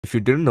If you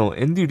didn't know,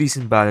 in the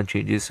recent balance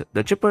changes,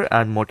 the chipper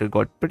and motor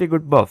got pretty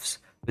good buffs.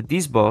 With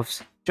these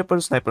buffs, chipper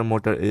sniper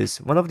motor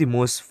is one of the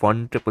most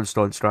fun triple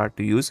stall strat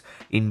to use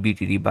in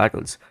BTD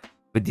battles.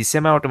 With the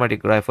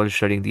semi-automatic rifle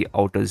shredding the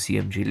outer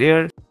CMG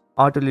layer,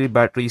 artillery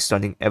battery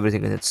stunning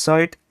everything in its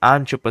sight,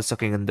 and chipper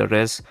sucking in the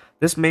rest,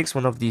 this makes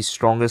one of the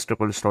strongest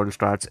triple stall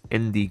strats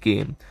in the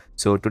game.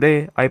 So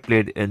today, I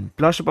played in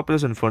Plush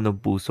Populous Inferno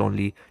boost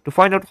only to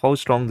find out how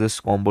strong this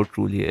combo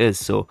truly is.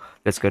 So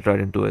let's get right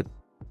into it.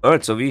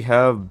 Alright, so we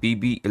have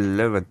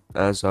BB11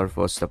 as our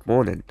first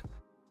opponent.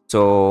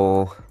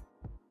 So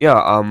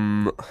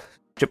yeah,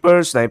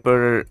 chipper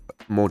sniper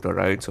motor,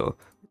 right? So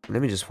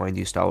let me just find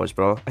these towers,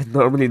 bro. I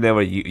normally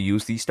never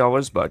use these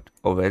towers, but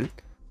oh well.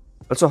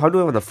 Also, how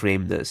do I want to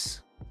frame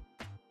this?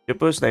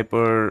 Chipper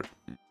sniper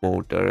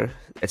motor.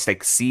 It's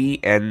like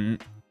CN.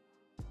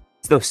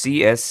 It's the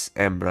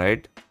CSM,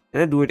 right?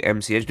 Can I do it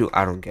MCH? Do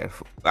I don't care.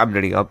 I'm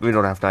ready up. We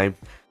don't have time.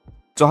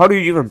 So how do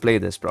you even play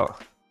this, bro?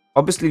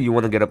 Obviously, you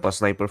want to get up a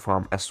sniper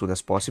farm as soon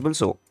as possible.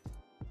 So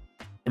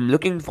I'm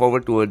looking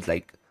forward towards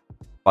like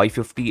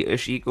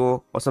 550-ish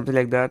eco or something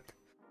like that.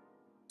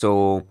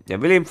 So yeah,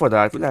 we'll aim for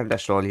that. We'll land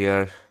all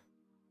here.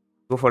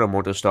 Go for a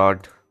motor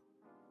start.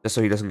 Just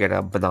so he doesn't get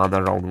a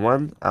banana round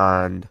one.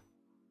 And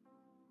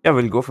yeah,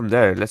 we'll go from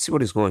there. Let's see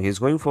what he's going. He's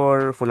going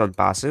for full on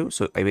passive.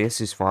 So I guess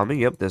he's farming.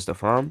 Yep, there's the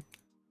farm.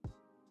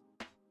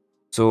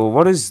 So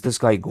what is this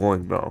guy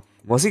going, bro?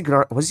 Was he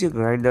a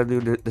grinder,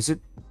 dude?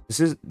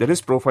 Does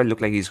his profile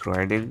look like he's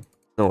grinding?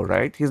 No,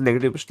 right? He's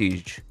negative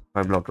prestige, if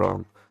I'm not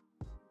wrong.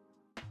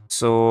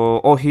 So,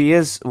 oh, he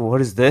is.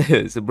 What is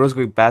this? The bro's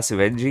going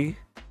passive NG.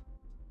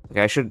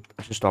 Okay, I should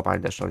stop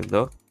anti-stalling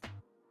though.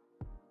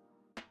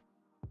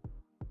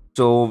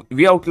 So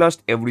we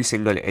outlast every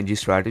single NG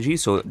strategy.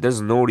 So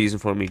there's no reason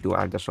for me to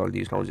anti-stall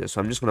these rounds.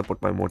 So I'm just gonna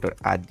put my motor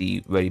at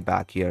the very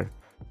back here.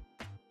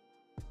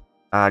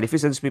 And if he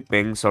sends me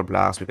pings or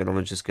blasts, we can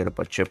always just get up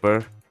a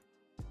chipper,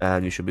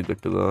 and we should be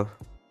good to go.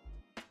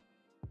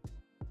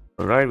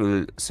 Alright,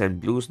 we'll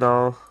send blues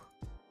now.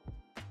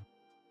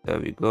 There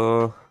we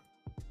go.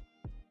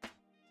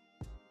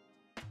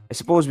 I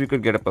suppose we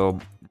could get up a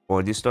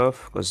body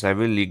stuff, because I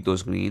will leak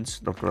those greens,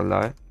 not gonna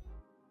lie.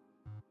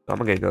 So I'm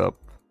gonna get it up.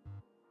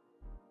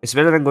 It's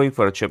better than going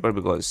for a chipper,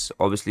 because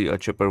obviously a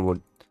chipper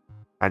would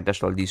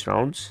untouch all these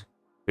rounds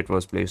if it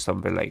was placed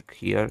somewhere like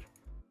here.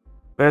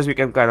 Whereas we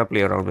can kind of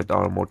play around with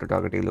our motor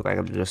targeting. Look, I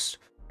can just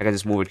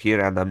move it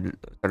here, and I'm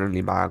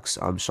suddenly max.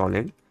 I'm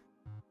stalling.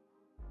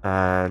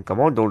 And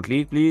come on, don't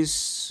leak,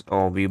 please.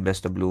 Oh, we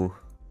missed the blue.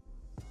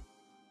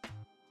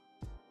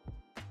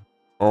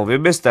 Oh, we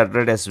missed that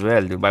red as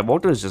well, dude. My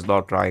motor is just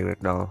not trying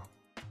right now.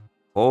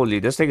 Holy,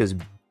 this thing is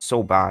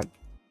so bad.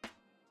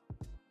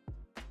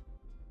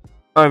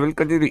 I will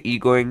continue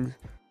egoing.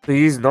 So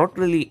he's not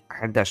really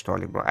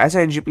anti-stalling, bro. As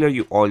an NG player,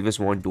 you always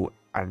want to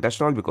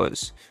anti-stall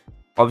because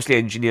obviously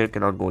engineer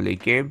cannot go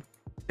late game.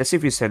 Let's see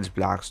if he sends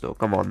blacks though.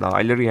 Come on now.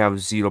 I literally have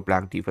 0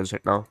 black defense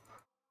right now.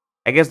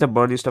 I guess the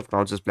burning stuff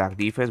counts as black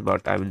defense,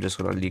 but I'm just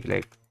gonna leak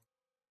like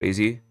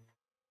crazy.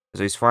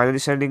 So he's finally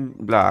sending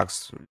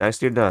blacks.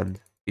 Nicely done.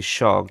 He's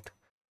shocked.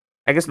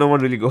 I guess no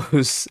one really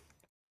goes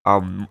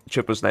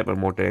triple sniper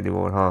motor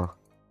anymore, huh?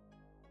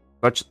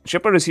 But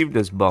Chipper received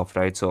this buff,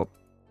 right? So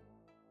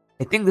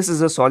I think this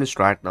is a solid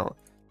strat now.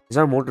 Is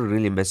our motor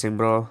really missing,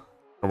 bro?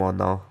 Come on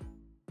now.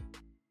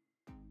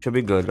 Should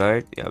be good,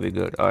 right? Yeah, we're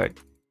good. Alright.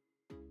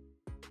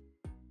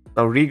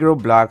 Now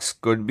regrow blacks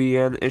could be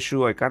an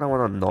issue. I kinda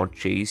wanna not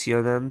chase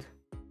here then.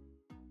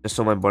 Just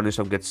so my burning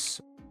stuff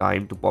gets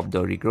time to pop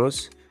the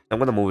regrows. I'm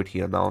gonna move it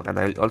here now. And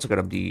I'll also get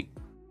up the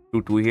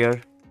 2-2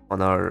 here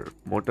on our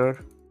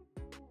motor.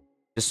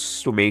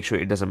 Just to make sure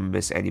it doesn't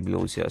miss any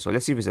blows here. So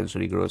let's see if it sends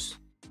regrows.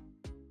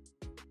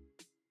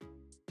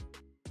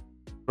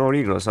 No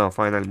regrows, huh?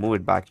 Fine, I'll move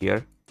it back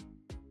here.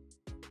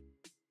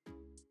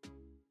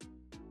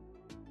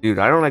 Dude,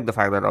 I don't like the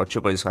fact that our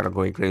chipper is kind of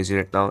going crazy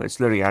right now.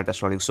 It's literally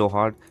anti-stalling so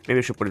hard. Maybe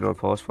I should put it on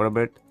pause for a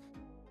bit.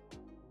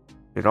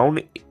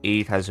 Round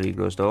 8 has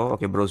regrows though.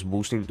 Okay, bro's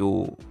boosting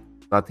to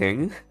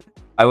nothing.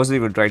 I wasn't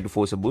even trying to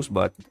force a boost,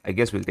 but I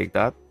guess we'll take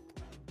that.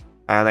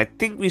 And I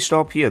think we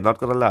stop here, not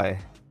gonna lie.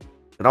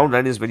 Round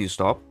 9 is when you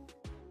stop.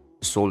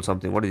 Sold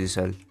something. What did he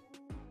sell?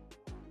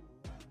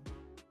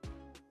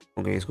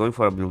 Okay, he's going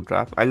for a blue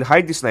trap. I'll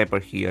hide the sniper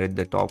here at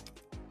the top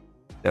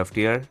left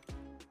here.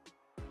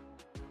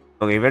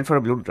 Okay, he went for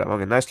a blue trap.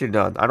 Okay, nicely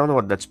done. I don't know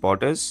what that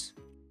spot is.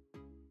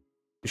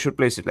 You should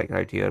place it like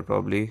right here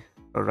probably.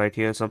 Or right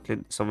here,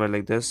 somewhere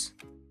like this.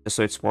 Just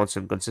so it spawns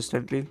in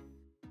consistently.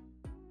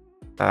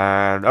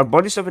 And our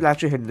body stuff will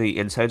actually hit the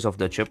insides of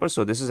the chipper.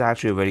 So this is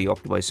actually a very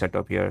optimized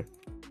setup here.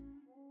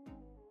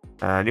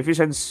 And if he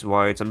sends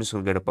whites, I'm just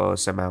gonna get up a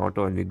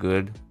semi-auto and we're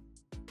good.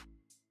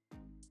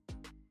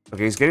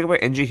 Okay, he's getting my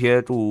NG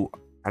here to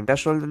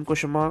anti-stall then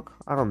question mark.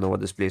 I don't know what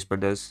this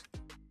placement is.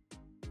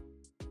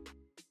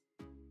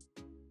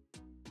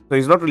 So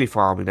he's not really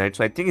farming, right?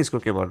 So I think he's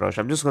cooking about rush.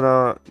 I'm just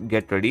gonna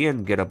get ready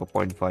and get up a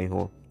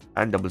 0.50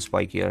 and double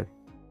spike here.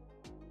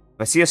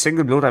 If I see a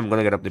single bloat, I'm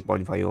gonna get up the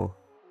 0.50.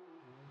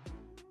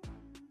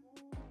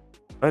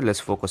 Alright, let's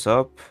focus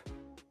up.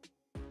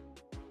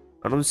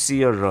 I don't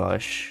see a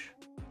rush.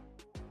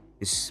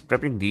 He's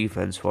prepping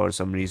defense for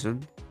some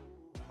reason.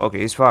 Okay,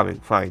 he's farming.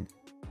 Fine.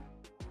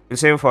 We'll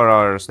save for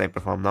our sniper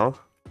farm now.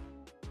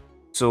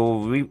 So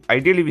we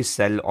ideally we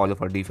sell all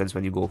of our defense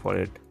when you go for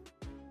it.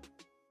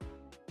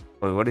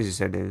 Oh, what is he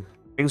sending?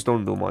 Things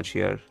don't do much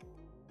here.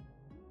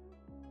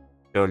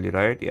 Surely,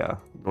 right? Yeah.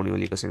 Don't even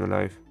leak a single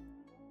life.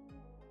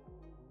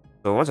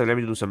 So once let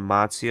me do some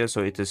maths here.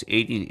 So it is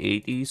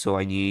 1880. So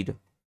I need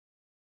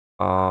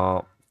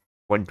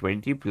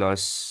 120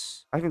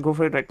 plus. I can go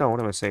for it right now. What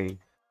am I saying?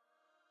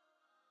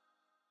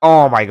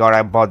 Oh my god,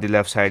 I bought the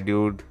left side,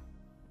 dude.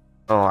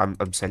 Oh,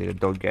 I'm selling it.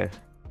 Don't care.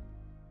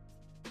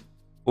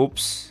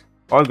 Oops.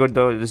 All good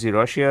though. Does he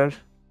rush here?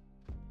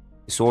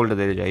 He sold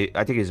the.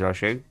 I think he's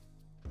rushing.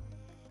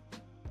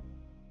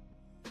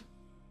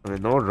 Okay,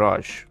 no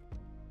rush.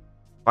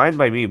 Fine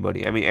by me,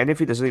 buddy. I mean, and if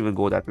he doesn't even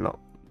go that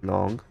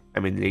long. I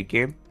mean, late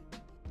game.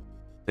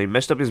 So he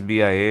messed up his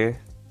BIA.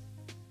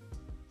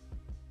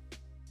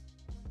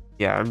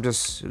 Yeah, I'm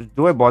just.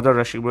 Do I bother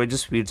rushing, bro? It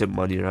just feeds him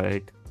money,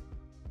 right?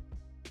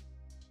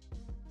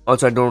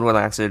 Also, I don't want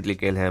to accidentally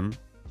kill him.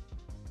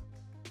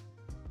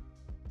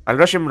 I'll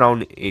rush him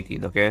round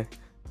 18, okay?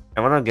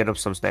 I want to get up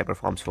some sniper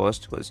farms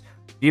first because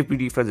PvP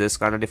defense is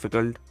kind of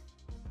difficult.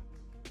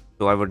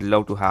 So I would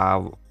love to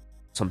have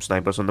some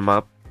snipers on the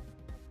map.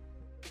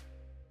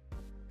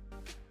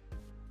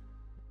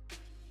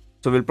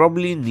 So we'll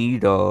probably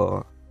need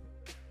a...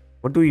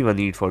 What do we even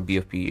need for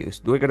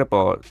BFP? Do I get up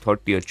a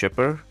third tier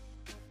chipper?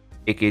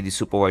 aka the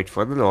super white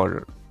funnel,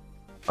 or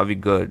are we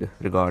good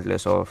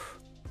regardless of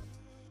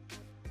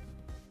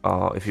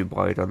if you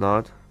buy it or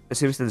not? Let's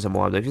see if we send some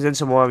more. If you send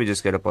some more, we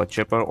just get up a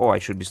chipper. Oh, I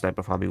should be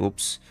sniper farming.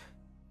 Oops.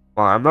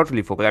 I'm not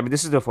really focused. I mean,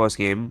 this is the first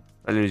game.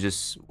 I literally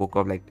just woke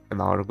up like an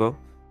hour ago.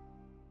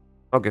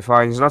 Okay,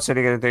 fine. He's not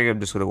sending anything. I'm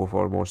just gonna go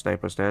for more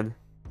snipers then.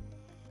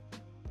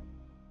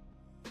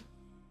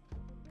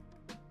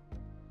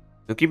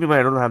 So keep in mind,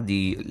 I don't have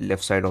the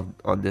left side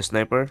on this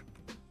sniper.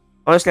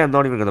 Honestly, I'm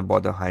not even gonna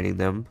bother hiding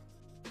them.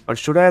 Or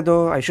should I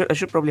though? I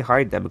should probably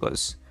hide them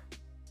because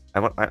I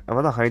want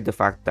to hide the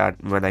fact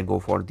that when I go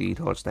for the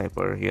third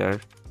sniper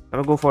here, I'm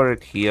gonna go for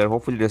it here.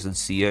 Hopefully, he doesn't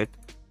see it.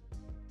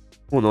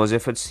 Who knows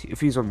if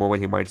he's on mobile,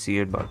 he might see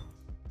it. But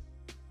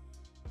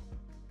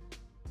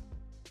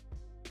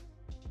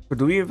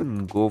do we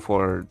even go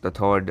for the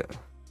third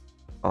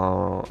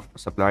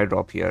supply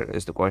drop here?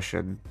 Is the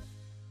question.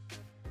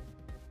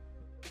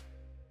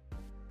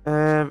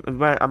 I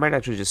might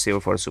actually just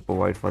save for a super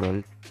wide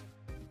funnel.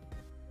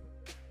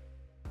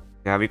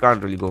 Yeah, we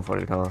can't really go for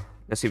it, huh?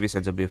 Let's see if he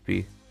sends a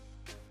BFP.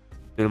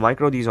 We'll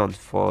micro these on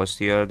first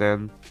here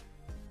then.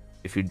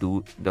 If he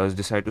does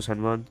decide to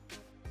send one.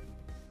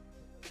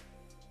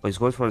 Oh, he's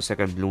going for a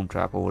second bloom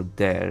trap over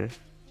there.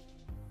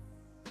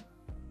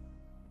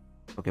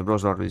 Okay,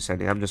 bro's not really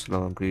sending. I'm just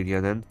gonna greed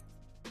here then.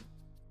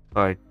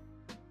 Alright.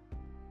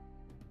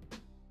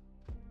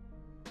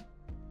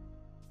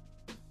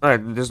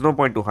 Alright, there's no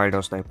point to hide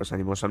our snipers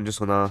anymore, so I'm just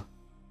gonna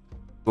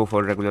go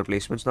for regular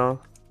placements now.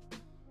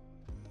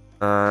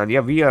 And yeah,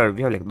 we have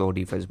like no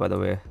defense, by the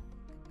way.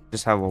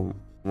 Just have a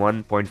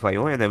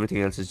 1.50 and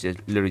everything else is just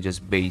literally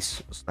just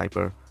base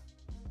sniper.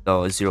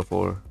 The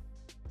 04.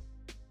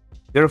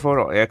 04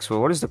 or X4,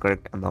 what is the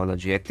correct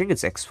analogy? I think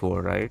it's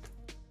X4, right?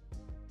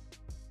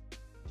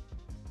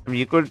 I mean,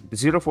 you could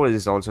 04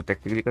 is also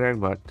technically correct,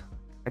 but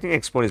I think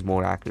X4 is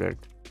more accurate.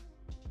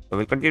 So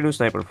we'll continue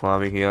sniper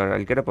farming here.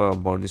 I'll get up a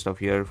bounty stuff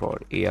here for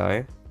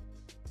AI.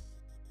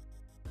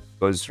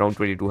 Because round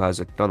 22 has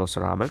a ton of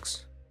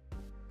ceramics.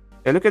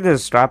 Yeah, look at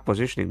this trap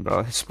positioning, bro.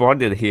 It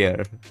spawned in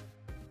here.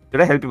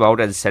 Should I help him out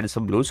and send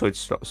some blue so it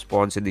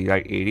spawns in the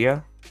right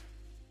area?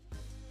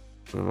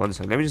 One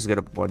second. Let me just get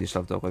up body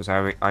stuff though, because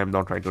I'm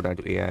not trying to die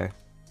to AI.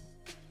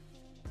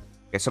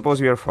 Okay,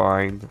 suppose we are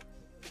fine.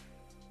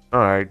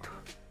 Alright.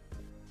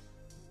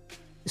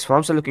 His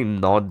farms are looking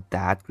not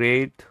that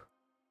great.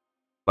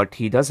 But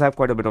he does have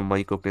quite a bit of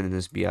money cooked in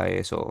his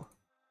BIA, so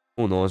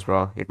who knows,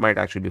 bro? It might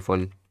actually be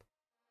full.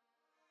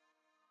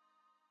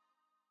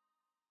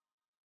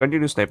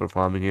 Continue sniper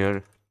farming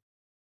here.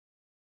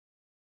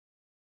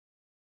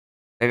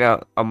 Like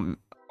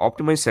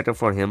optimized setup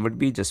for him would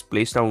be just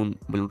place down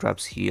balloon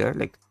traps here,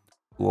 like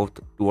two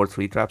or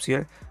three traps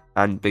here,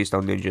 and place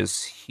down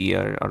ninjas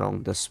here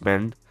around the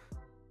spend,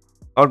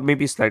 or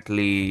maybe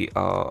slightly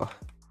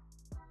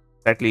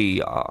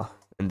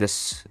in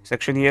this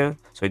section here,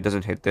 so it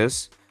doesn't hit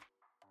this.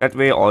 That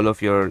way,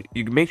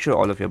 you make sure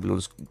all of your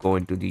balloons go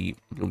into the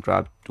balloon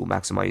trap to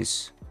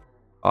maximize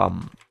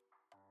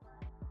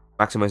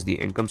the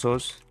income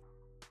source.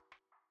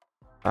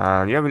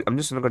 And yeah, I'm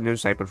just gonna continue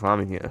sniper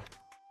farming here.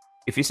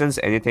 If he sends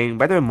anything,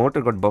 by the way,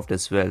 motor got buffed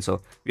as well,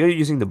 so we are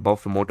using the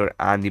buff motor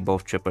and the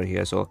buff chipper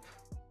here, so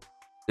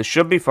this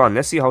should be fun.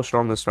 Let's see how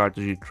strong the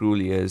strategy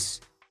truly is.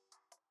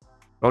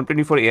 Round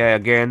 24 AI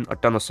again, a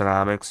ton of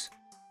ceramics.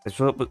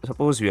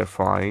 Suppose we are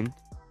fine.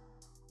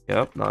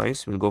 Yep,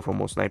 nice. We'll go for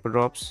more sniper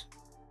drops.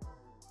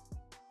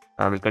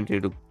 And we'll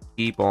continue to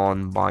keep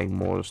on buying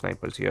more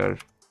snipers here.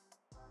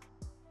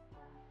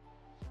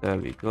 There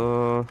we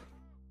go.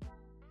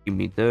 give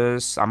me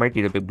this. I might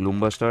need a big Bloom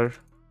Buster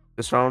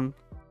this round.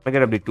 I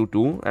get up to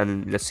 2-2,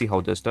 and let's see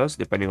how this does,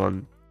 depending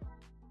on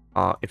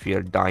if we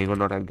are dying or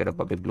not. I'll get up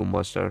a big Bloom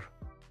Buster.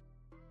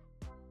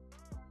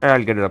 And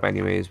I'll get it up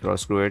anyways, bro.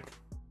 Screw it.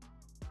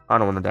 I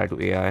don't want to die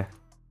to AI.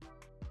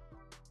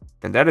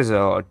 And that is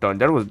a turn.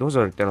 Those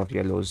are 10 of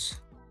yellows.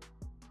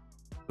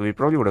 So we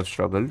probably would have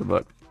struggled,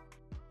 but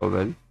oh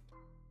well.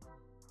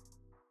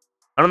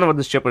 I don't know what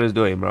this chipper is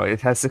doing, bro.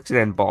 It has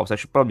 69 pops. I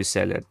should probably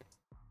sell it.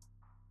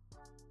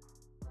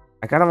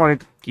 I kind of wanted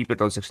to keep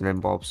it on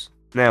 69 pops.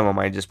 Never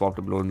mind, just pop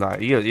the balloon. Nah,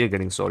 you're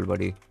getting sold,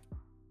 buddy.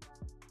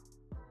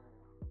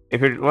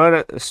 If it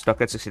were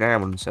stuck at 69, I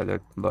wouldn't sell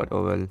it, but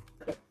oh well.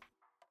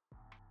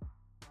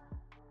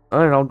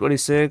 Round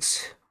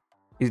 26.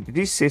 Did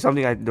he say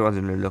something? I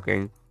wasn't really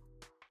looking.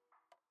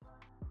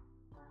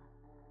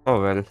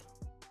 Oh well.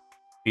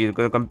 We're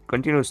gonna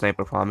continue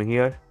sniper farming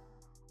here.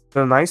 So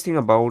the nice thing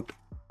about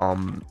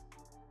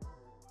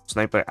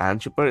sniper and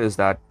chipper is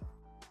that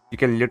you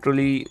can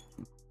literally,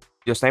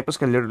 your snipers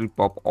can literally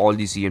pop all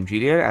the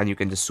ZMG there, and you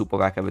can just super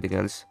whack everything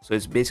else. So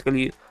it's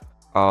basically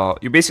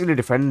you basically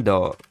defend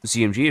the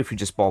ZMG if you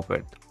just pop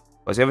it,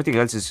 because everything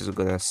else is just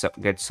gonna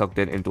get sucked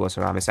into a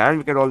ceramics. And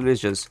we can always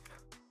just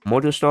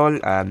motor stall,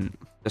 and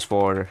just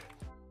for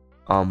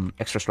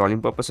extra stalling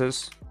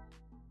purposes.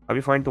 Are we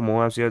fine to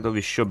Moabs here though?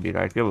 We should be,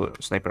 right? We have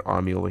a sniper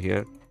army over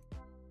here.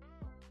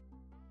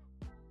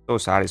 So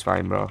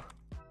satisfying, bro.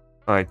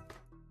 Alright.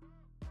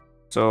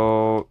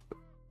 So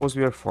suppose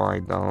we are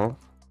fine now.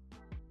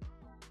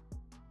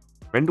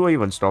 When do I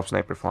even stop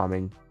sniper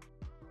farming?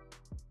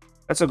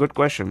 That's a good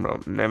question, bro.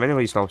 Whenever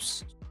he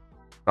starts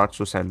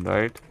to send,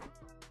 right?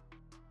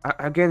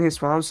 Again, his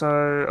farms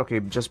are okay.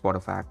 Just bought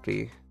a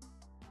factory.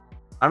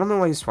 I don't know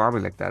why he's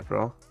farming like that,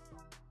 bro.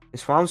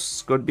 His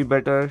farms could be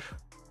better.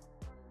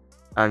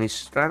 And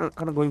he's kind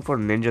of going for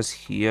ninjas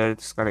here.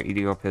 It's kind of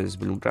eating up his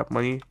balloon trap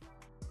money.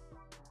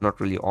 Not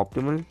really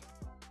optimal.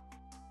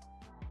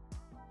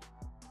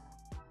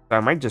 So I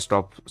might just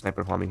stop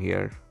sniper farming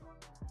here.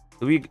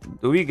 Do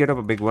we get up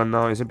a big one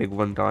now? Is it big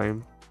one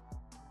time?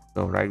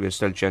 No, right? We're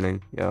still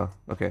chilling. Yeah,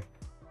 okay.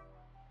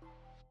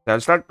 So I'll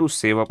start to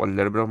save up a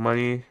little bit of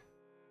money.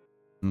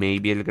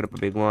 Maybe I'll get up a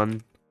big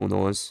one. Who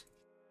knows?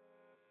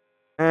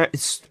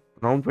 It's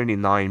round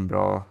 29,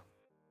 bro.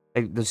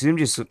 Like, the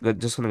CMG is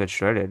just gonna get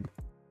shredded.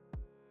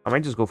 I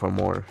might just go for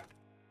more.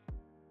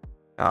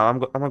 I'm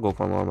gonna go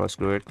for more, but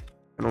screw it.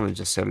 I can only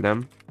just sell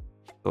them.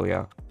 So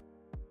yeah.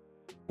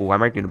 Oh, I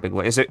might need a big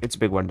one. It's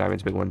big one time.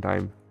 It's big one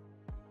time.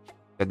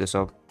 Get this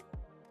up.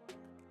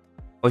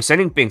 Oh, he's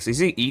sending pinks. Is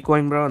he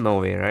ecoing, bro? No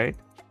way, right?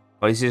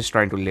 Or is he just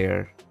trying to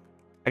layer?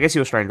 I guess he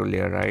was trying to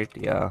layer, right?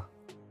 Yeah.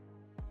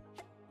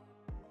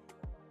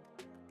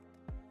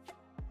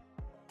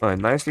 Alright,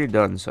 nicely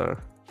done, sir.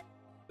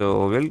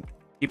 So we'll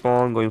keep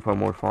on going for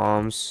more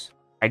farms.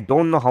 I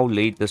don't know how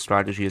late this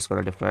strategy is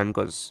gonna defend,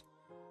 because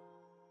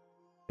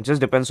it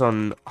just depends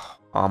on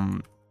how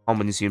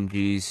many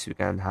CMGs you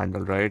can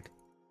handle, right?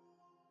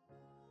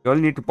 You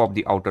only need to pop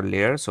the outer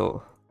layer,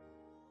 so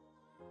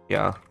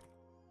yeah.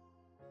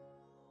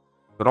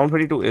 So round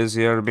 22 is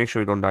here. Make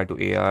sure you don't die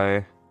to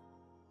AI.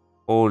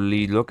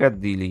 Holy, look at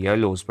the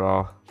yellows,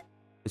 bro.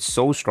 It's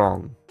so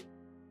strong.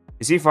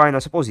 Is he fine? I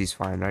suppose he's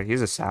fine, right?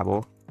 He's a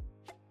Sabo.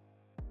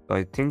 So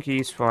I think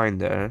he's fine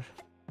there.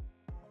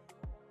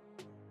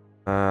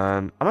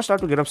 And I'm gonna start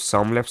to get up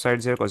some left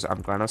sides here because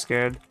I'm kind of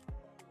scared.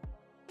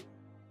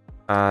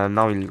 And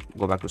now we'll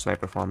go back to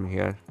sniper farming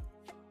here.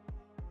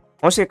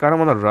 Honestly, I kind of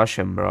want to rush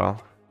him, bro.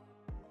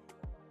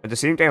 At the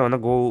same time,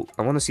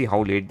 I want to see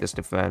how late this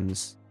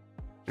defends.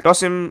 I'll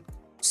toss him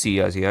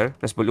Sias here.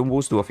 Let's balloon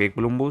boost, do a fake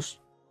balloon boost.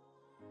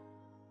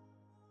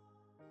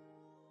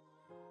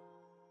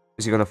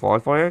 Is he gonna fall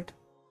for it?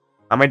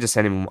 I might just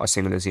send him a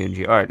single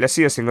CMG. Alright, let's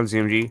see a single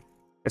CMG.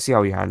 Let's see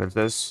how he handles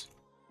this.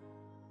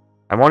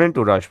 I want him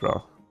to rush,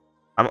 bro.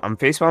 I'm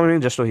face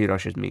farming just so he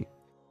rushes me.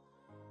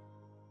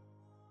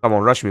 Come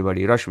on, rush me,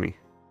 buddy. Rush me.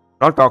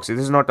 Not toxic.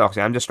 This is not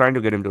toxic. I'm just trying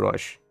to get him to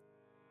rush.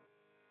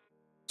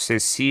 Say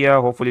see ya.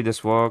 Hopefully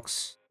this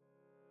works.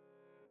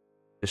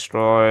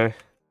 Destroy.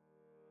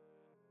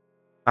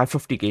 I have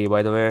 50k,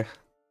 by the way.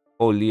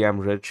 Holy, I'm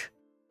rich.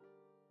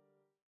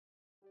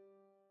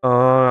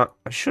 I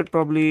should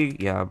probably,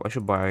 yeah, I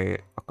should buy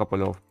a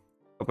couple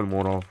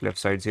more of left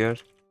sides here.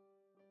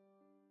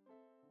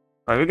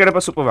 We get up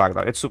a super vac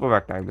now. It's super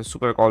vac time. Let's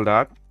super vac all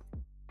that.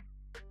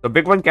 The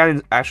big one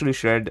can actually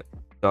shred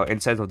the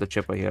insides of the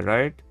chipper here,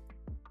 right?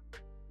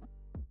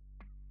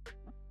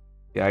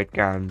 Yeah, it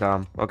can.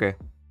 Damn. Okay.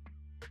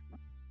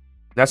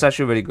 That's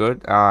actually very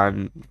good.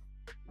 And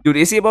dude,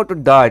 is he about to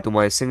die to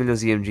my singular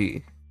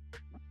ZMG?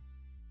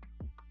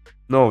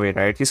 No way,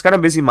 right? He's kind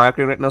of busy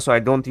microing right now, so I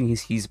don't think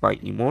he's my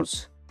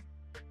emotes.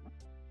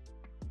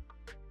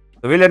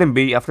 So we'll let him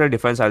be. After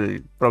defense, I'll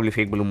probably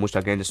fake balloon boost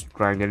again, just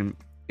try and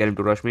get him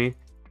to rush me.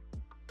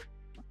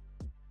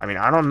 I mean,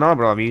 I don't know,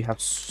 bro. We have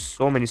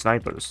so many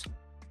snipers.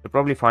 They're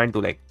probably fine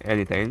to like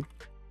anything.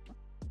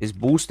 He's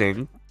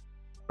boosting,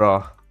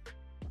 bro.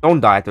 Don't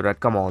die to that.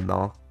 Come on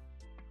now.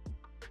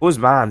 Who's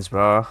mans,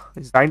 bro?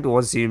 He's dying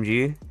towards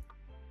CMG.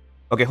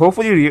 Okay,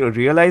 hopefully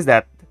realize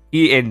that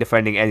he ain't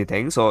defending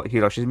anything, so he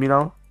rushes me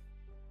now.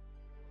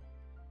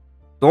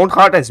 Don't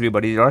hard me,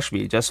 buddy. Rush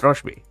me. Just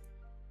rush me.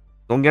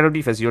 Don't get a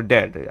defense. You're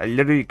dead. I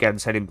literally can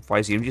send him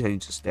 5 CMGs and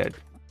he's just dead.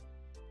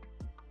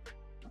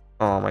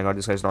 Oh my god,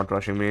 this guy's not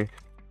rushing me.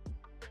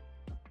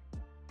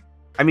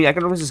 I mean, I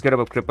can always just get up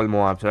a cripple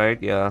Moabs,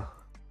 right? Yeah.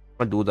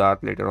 I'll do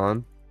that later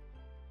on.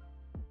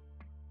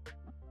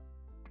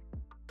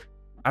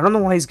 I don't know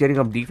why he's getting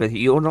up defense.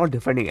 You're not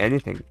defending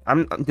anything.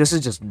 This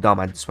is just dumb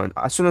at this point.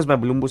 As soon as my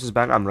balloon boost is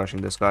back, I'm rushing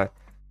this guy.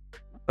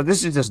 But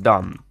this is just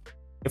dumb.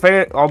 If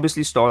I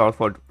obviously stall out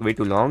for way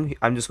too long,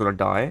 I'm just gonna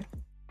die.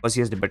 Because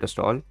he has the better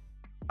stall.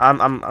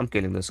 I'm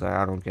killing this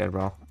guy. I don't care,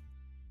 bro.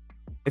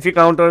 If he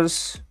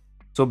counters,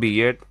 so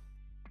be it.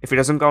 If he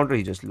doesn't counter,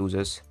 he just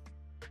loses.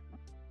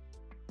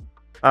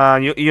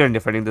 You're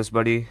defending this,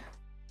 buddy.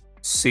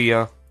 See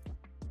ya.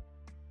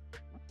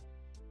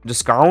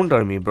 Just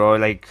counter me, bro.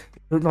 Like,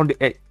 not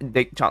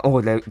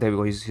oh, there we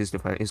go. He's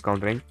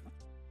countering.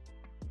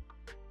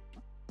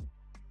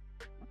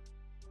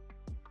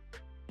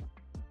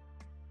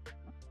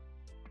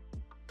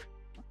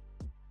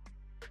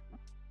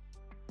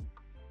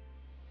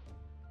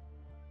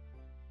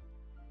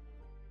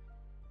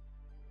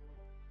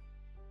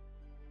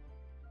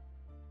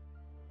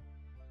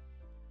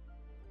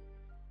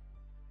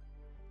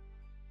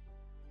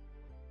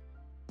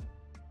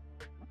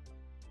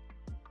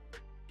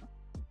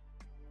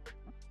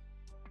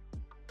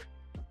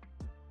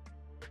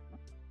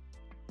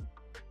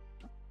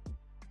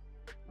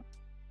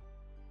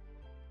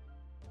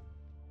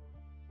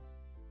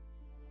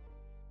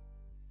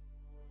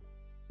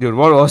 Dude,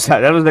 what was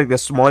that? That was like the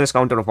smallest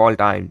counter of all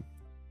time.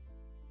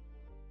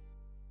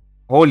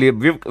 Holy,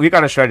 we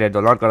got a shredded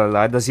though, not gonna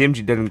lie. The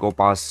CMG didn't go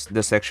past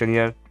this section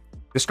here.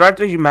 The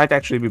strategy might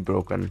actually be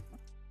broken.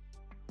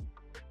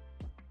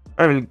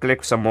 I will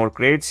click some more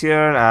crates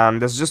here,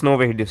 and there's just no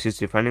way he's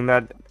defending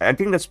that. I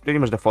think that's pretty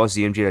much the first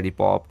CMG that he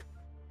popped.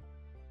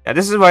 Yeah,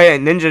 this is why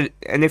Ninja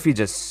NFE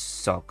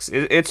just sucks.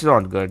 It's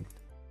not good.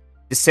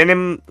 Just send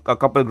him a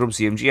couple group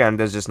CMG, and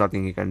there's just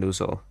nothing he can do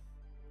so.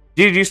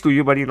 GG's to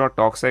you, buddy, not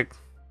toxic.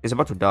 He's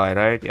about to die,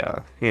 right? Yeah,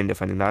 he ain't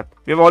defending that.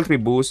 We have all 3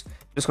 boosts.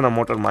 Just gonna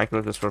motor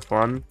micro just for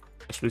fun.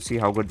 Just to see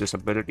how good this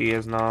ability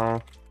is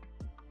now.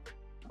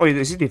 Oh,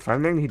 is he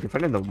defending? He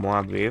defended the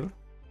Moab wave.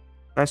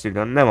 Nicely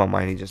done. Never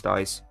mind, he just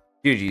dies.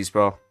 GG's,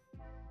 bro.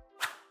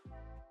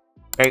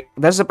 Like,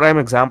 that's the prime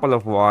example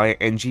of why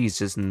NG is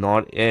just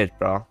not it,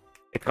 bro.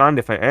 It can't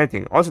defend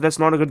anything. Also, that's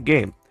not a good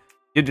game.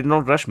 You did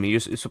not rush me. You're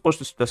supposed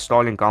to just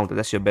stall and counter.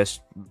 That's your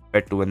best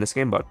bet to win this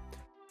game, but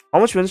how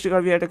much win streak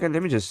are we at again?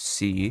 Let me just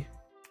see.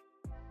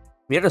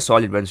 We had a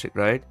solid win streak,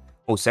 right?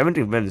 Oh,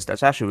 17 wins.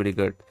 That's actually really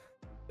good.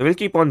 So we'll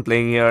keep on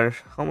playing here.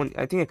 How many?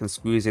 I think I can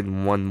squeeze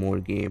in one more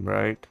game,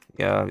 right?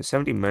 Yeah,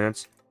 17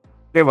 minutes.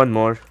 Play one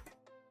more.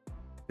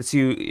 Let's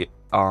see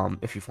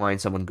if you find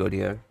someone good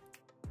here.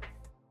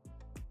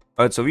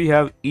 Alright, so we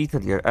have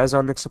Ethan here as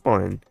our next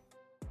opponent.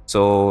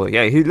 So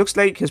yeah,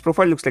 his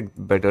profile looks like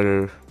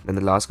better than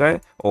the last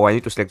guy. Oh, I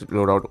need to select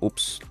loadout.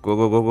 Oops.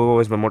 Go.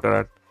 Where's my motor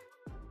at?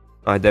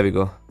 Alright, there we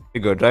go.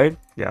 You're good, right?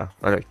 Yeah,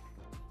 alright.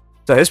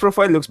 So his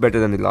profile looks better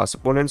than the last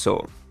opponent,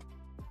 so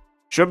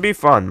should be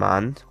fun,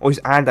 man. Oh, he's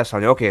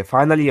anti-stall. Okay,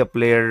 finally a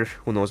player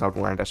who knows how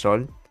to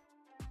anti-stall.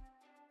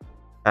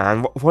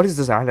 And what is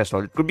this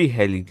anti-stall? It could be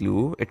Heli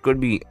Glue, it could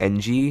be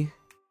NG,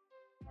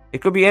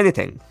 it could be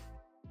anything.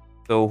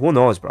 So who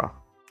knows, bro?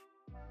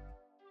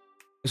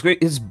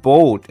 It's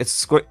boat.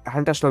 It's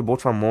anti-stall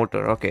boat from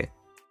motor. Okay.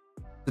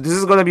 So this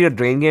is gonna be a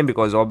drain game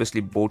because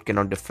obviously boat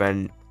cannot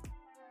defend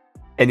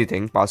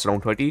anything past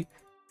round 30.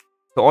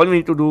 So all we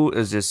need to do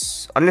is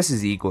just, unless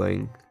he's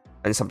ecoing,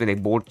 and something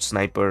like boat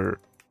sniper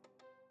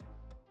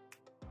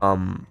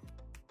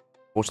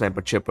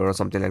chipper or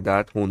something like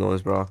that. Who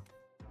knows, bro?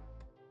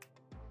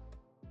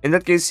 In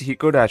that case, he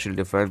could actually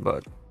defend,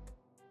 but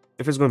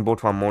if it's going boat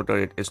farm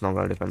motor, it's not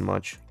gonna defend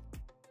much.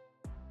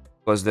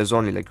 Because there's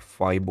only like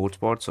 5 boat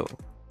spots, so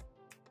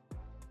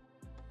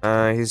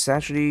he's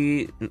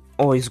actually,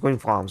 oh, he's going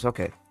farms.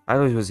 Okay, I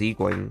know he was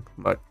ecoing,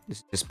 but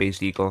it's just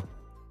spaced eco.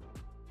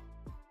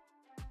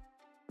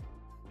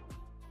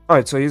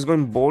 Alright, so he's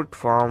going boat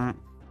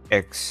farm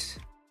X.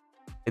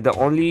 The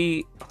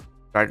only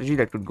strategy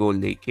that could go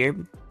late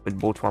game with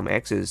boat farm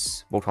X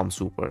is boat farm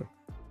super.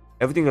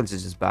 Everything else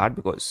is just bad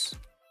because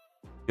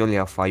you only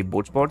have 5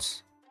 boat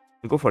spots.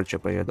 We'll go for a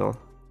chipper here though.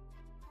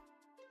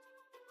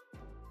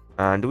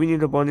 And do we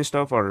need to burn this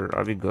stuff or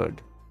are we good?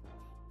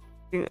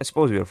 I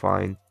suppose we're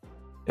fine.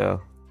 Yeah.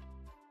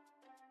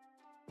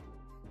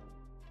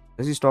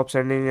 Does he stop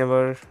sending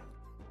ever?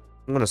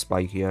 I'm gonna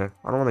spike here.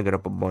 I don't want to get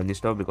up a burn this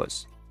stuff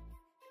because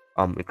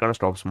it kind of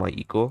stops my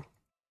eco.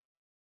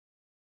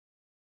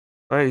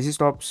 Alright, he's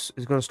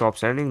gonna stop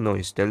sending? No,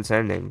 he's still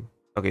sending.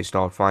 Okay,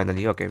 stop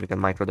finally. Okay, we can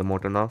micro the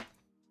motor now.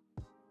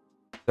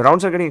 The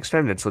rounds are getting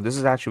extended, so this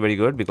is actually very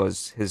good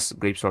because his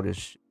grape sword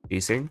is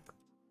chasing.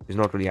 He's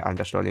not really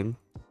anti-stalling.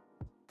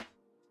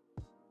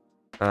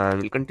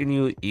 And we'll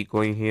continue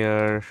ecoing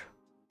here.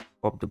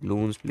 Pop the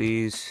balloons,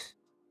 please.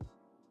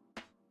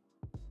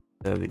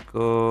 There we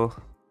go.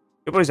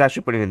 Chipper is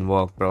actually putting in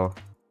work, bro.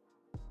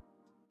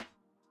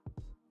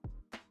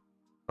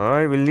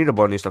 Alright, we'll need a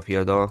bunny stuff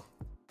here though.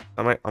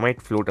 I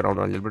might float around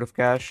a little bit of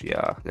cash.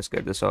 Yeah, let's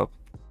get this up.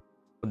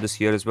 Put this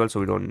here as well so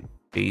we don't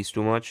waste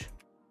too much.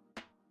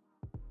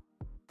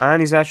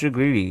 And he's actually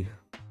greedy.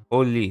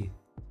 Holy.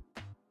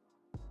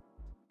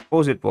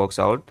 Suppose it works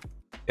out.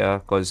 Yeah,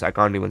 because I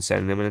can't even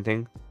send him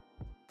anything.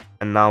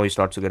 And now he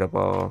starts to get up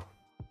a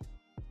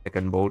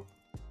second boat.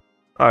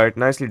 Alright,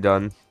 nicely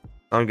done.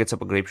 Now he gets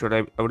up a grape shot,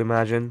 I would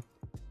imagine.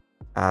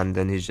 And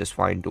then he's just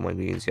fine to my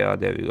greens. Yeah,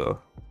 there we go.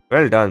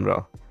 Well done,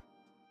 bro.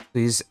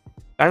 He's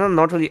kind of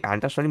not really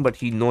anti-stunning, but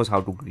he knows how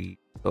to greed.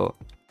 So,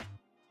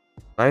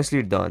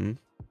 nicely done.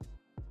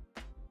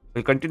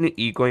 We'll continue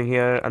ecoing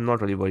here. I'm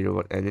not really worried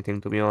about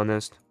anything, to be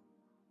honest.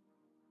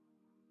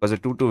 Because the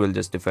 2-2 will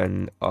just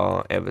defend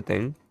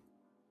everything.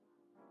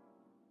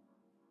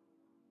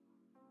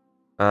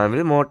 And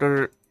we'll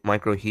mortar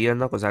micro here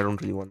now, because I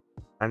don't really want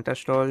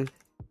anti-stall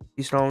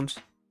these rounds.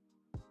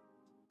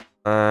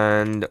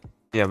 And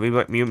yeah, we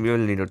will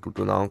need a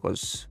 2-2 now,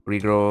 because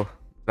regrow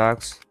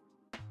blacks.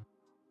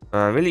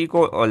 We'll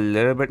eco a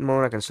little bit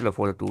more. I can still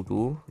afford a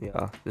 2-2.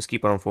 Yeah, just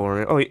keep around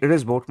 400. Oh, it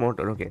is boat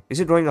mortar. Okay. Is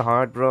he drawing a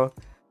heart, bro?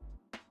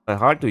 A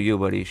heart to you,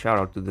 buddy. Shout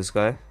out to this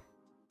guy.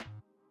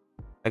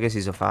 I guess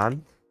he's a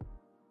fan.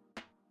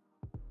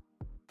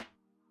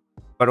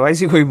 But why is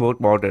he going boat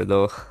mortar,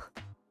 though?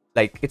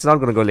 Like, it's not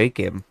gonna go late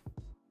game.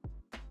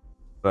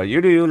 But you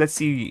do you. Let's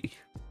see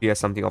if he has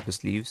something up his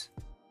sleeves.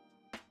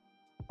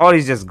 Or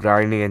he's just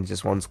grinding and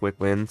just wants quick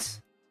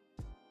wins.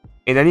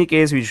 In any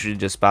case, we should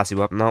just passive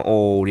up now.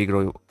 Oh,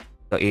 regrow.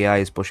 The AI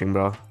is pushing,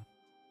 bro.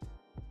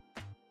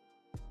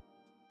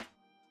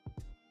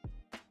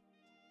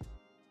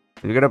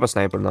 We'll get up a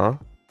sniper now.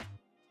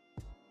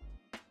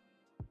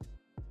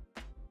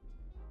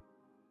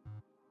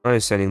 Oh,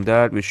 he's sending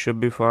that. We should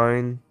be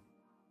fine.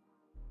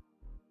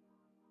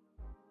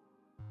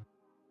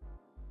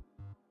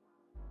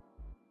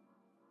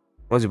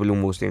 What's the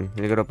balloon boosting?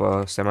 We'll get up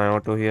a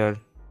semi-auto here.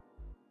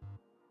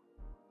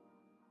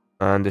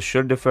 And this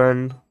should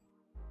defend.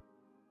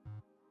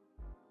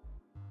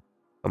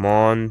 Come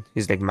on.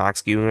 He's like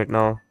max queuing right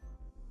now.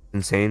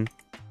 Insane.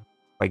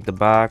 Like the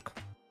back.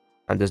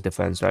 And this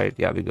defense, right?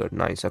 Yeah, we good.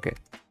 Nice. Okay.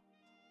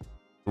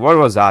 What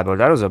was that, bro?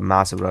 That was a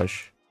massive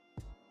rush.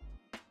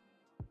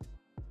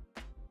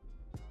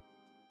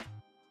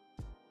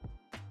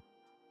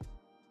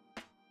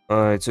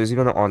 Alright, so is he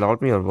gonna all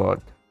out me or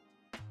what?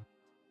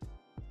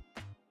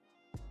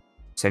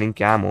 Sending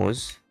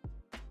camos.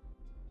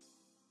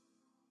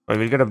 Alright,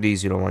 we'll get up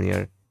D01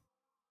 here.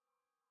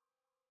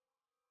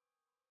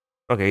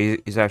 Okay,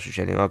 he's actually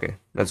shedding. Okay,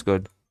 that's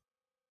good.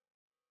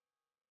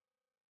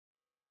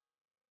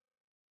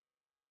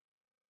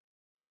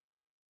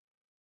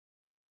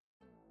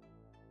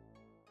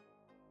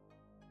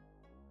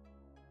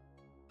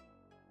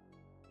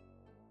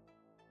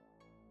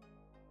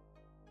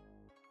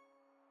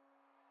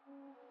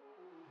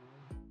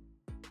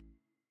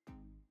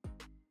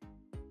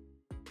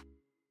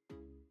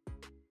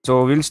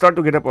 So we'll start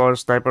to get up our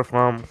sniper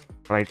farm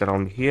right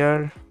around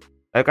here.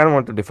 I kind of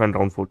want to defend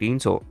round 14,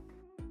 so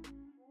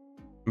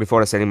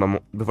before I send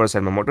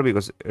my motor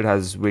because it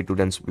has way too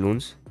dense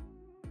balloons.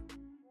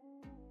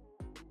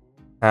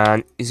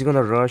 And is he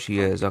gonna rush? He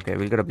is. Okay,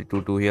 we'll get up the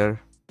 2-2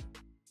 here.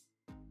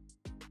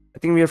 I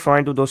think we are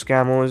fine to those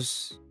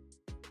camos.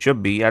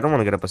 Should be. I don't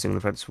want to get up a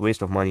single threat. It's a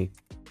waste of money.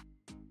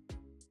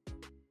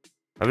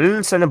 I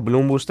will send a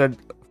bloom boosted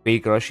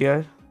fake rush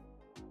here.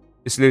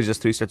 This is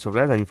just 3 sets of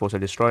red and you force a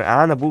destroy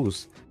and a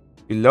boost.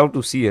 You love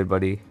to see it,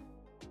 buddy.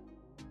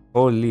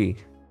 Holy.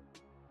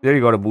 There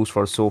you got a boost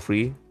for so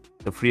free.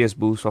 The freest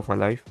boost of my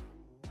life.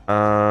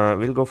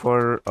 We'll go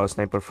for a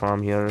sniper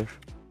farm here.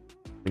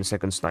 In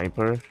second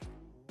sniper.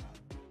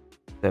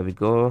 There we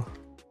go.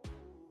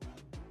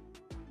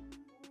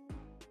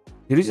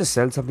 Did he just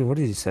sell something? What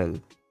did he sell?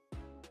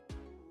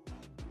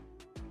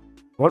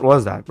 What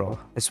was that, bro?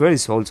 I swear he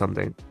sold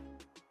something.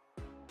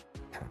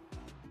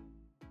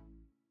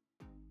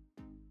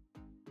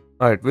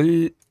 Alright,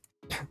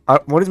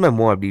 what is my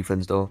Moab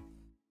defense though?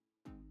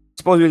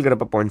 Suppose we'll get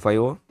up a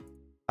 0.50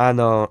 and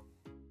a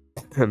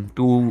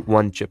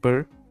 2-1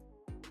 chipper.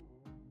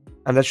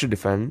 And that should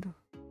defend.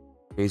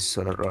 He's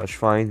gonna rush.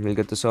 Fine, we'll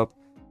get this up.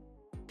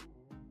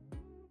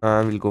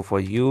 And we'll go for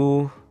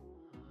you.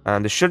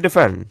 And this should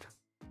defend.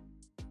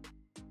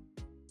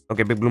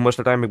 Okay, big bloom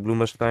buster time, big bloom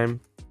buster time.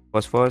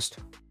 First.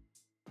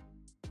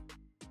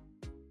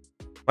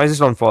 Why is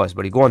this on first,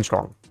 buddy? Go on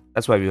strong.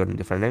 That's why we are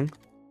defending.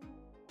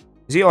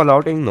 Is he all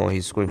outing? No,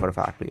 he's going for a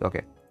factory.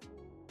 Okay.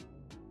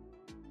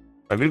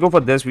 I will go for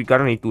this. We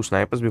gotta need 2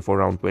 snipers before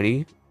round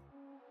 20.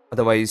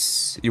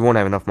 Otherwise, you won't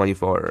have enough money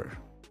for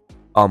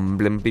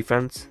blimp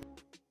defense.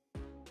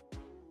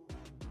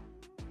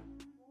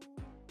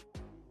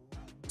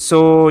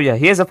 So yeah,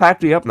 he has a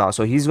factory up now.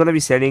 So he's gonna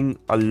be sending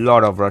a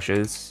lot of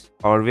rushes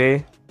our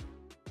way.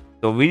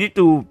 So we need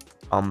to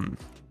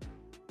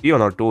be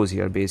on our toes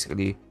here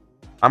basically.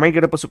 I might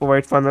get up a super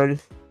wide funnel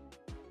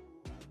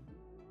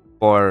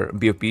for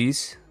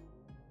BOPs.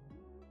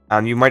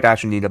 And you might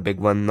actually need a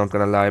big one, not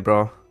gonna lie,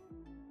 bro.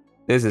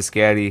 This is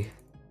scary.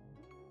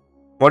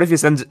 What if he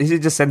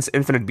just sends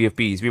infinite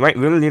BFPs?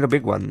 We'll need a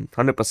big one,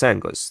 100%,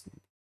 because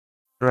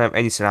I don't have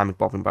any ceramic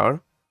popping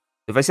power.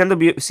 If I see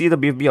the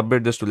BFB,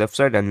 upgrade this to left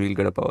side, and we'll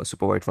get up a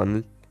super white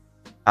funnel.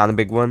 And the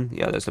big one.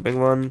 Yeah, that's the big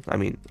one. I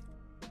mean,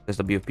 there's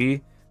the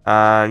BFP.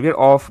 And we're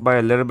off by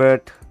a little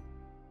bit.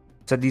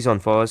 Set these on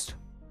first.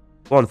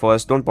 Go on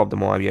first. Don't pop the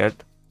Moab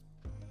yet.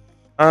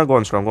 Go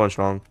on strong. Go on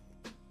strong.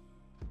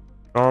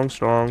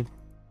 Strong.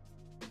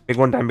 Big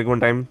one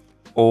time.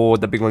 Oh,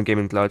 the big one came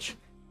in clutch.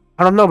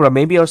 I don't know, bro.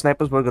 Maybe our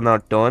snipers were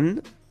gonna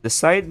turn this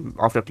side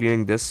after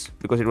clearing this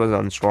because it was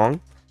on strong.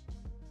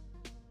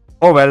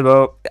 Oh well,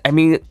 bro. I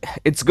mean,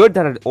 it's good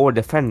that it over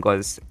defend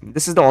because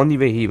this is the only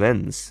way he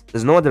wins.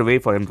 There's no other way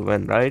for him to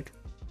win, right?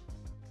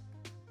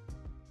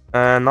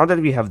 And now that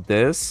we have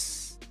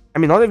this, I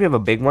mean, now that we have a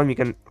big one, we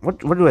can. What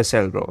do I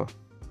sell, bro?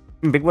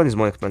 Big one is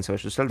more expensive. I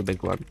should sell the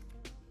big one.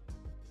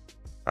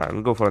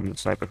 We'll go for a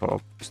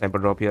sniper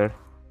drop here.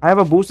 I have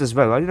a boost as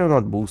well. Why did I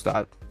not boost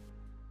that?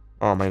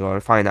 Oh my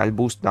god. Fine, I'll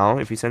boost now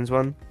if he sends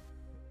one.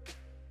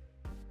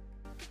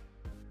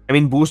 I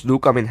mean, boosts do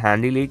come in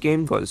handy late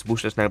game because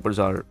booster snipers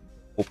are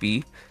OP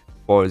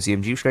for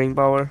ZMG sharing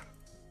power.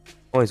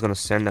 Oh, he's gonna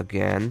send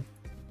again.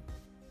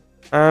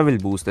 We'll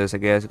boost this, I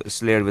guess.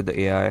 Slayer with the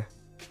AI.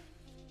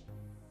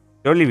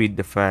 Surely we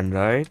defend,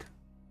 right?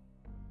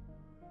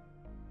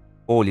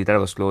 Holy, that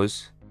was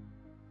close.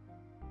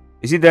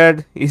 Is he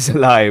dead? He's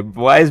alive.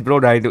 Why is bro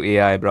dying to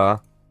AI, bro?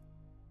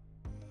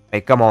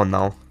 Like, come on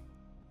now.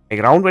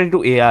 Like, round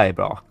 22 AI,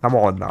 bro. Come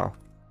on now.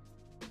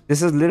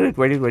 This is literally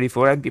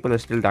 2024 and people are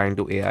still dying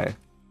to AI.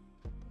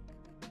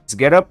 Let's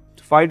get up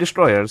 5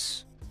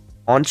 destroyers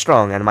on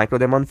strong and micro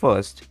them on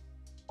first.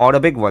 Or a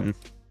big one.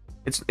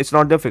 It's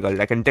not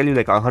difficult. I can tell you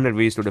like 100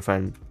 ways to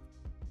defend.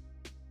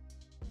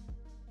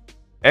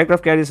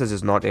 Aircraft carrier says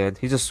it's not it.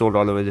 He just sold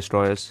all of his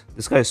destroyers.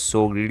 This guy is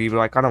so greedy,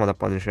 bro. I kind of want to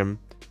punish him.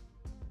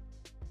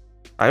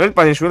 I will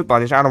punish.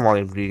 I don't want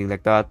him greedy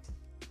like that.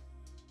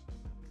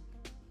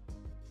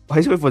 Why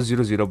is he going for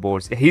 0-0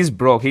 boards? He's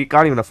broke. He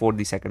can't even afford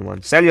the second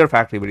one. Sell your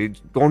factory,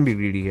 but don't be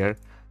greedy here.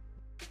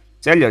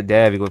 Sell your...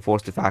 There we go.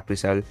 Force the factory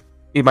sell.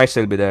 He might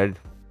still be dead.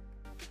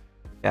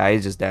 Yeah,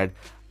 he's just dead.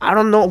 I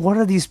don't know. What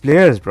are these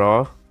players,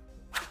 bro?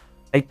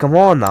 Like, come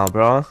on now,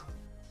 bro.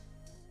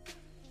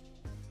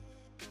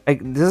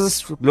 Like, this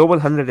is global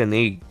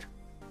 108.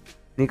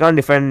 You can't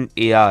defend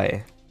AI.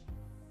 And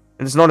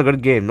it's not a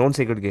good game. Don't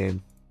say good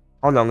game.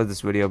 How long is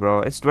this video,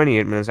 bro? It's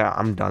 28 minutes.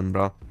 I'm done,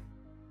 bro.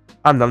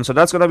 I'm done. So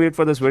that's gonna be it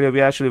for this video.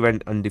 We actually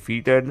went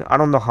undefeated. I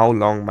don't know how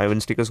long my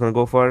win streak is gonna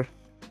go for.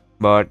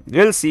 But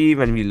we'll see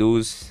when we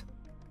lose.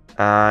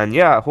 And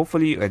yeah,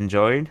 hopefully you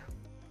enjoyed.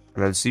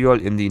 And I'll see you all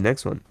in the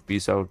next one.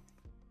 Peace out.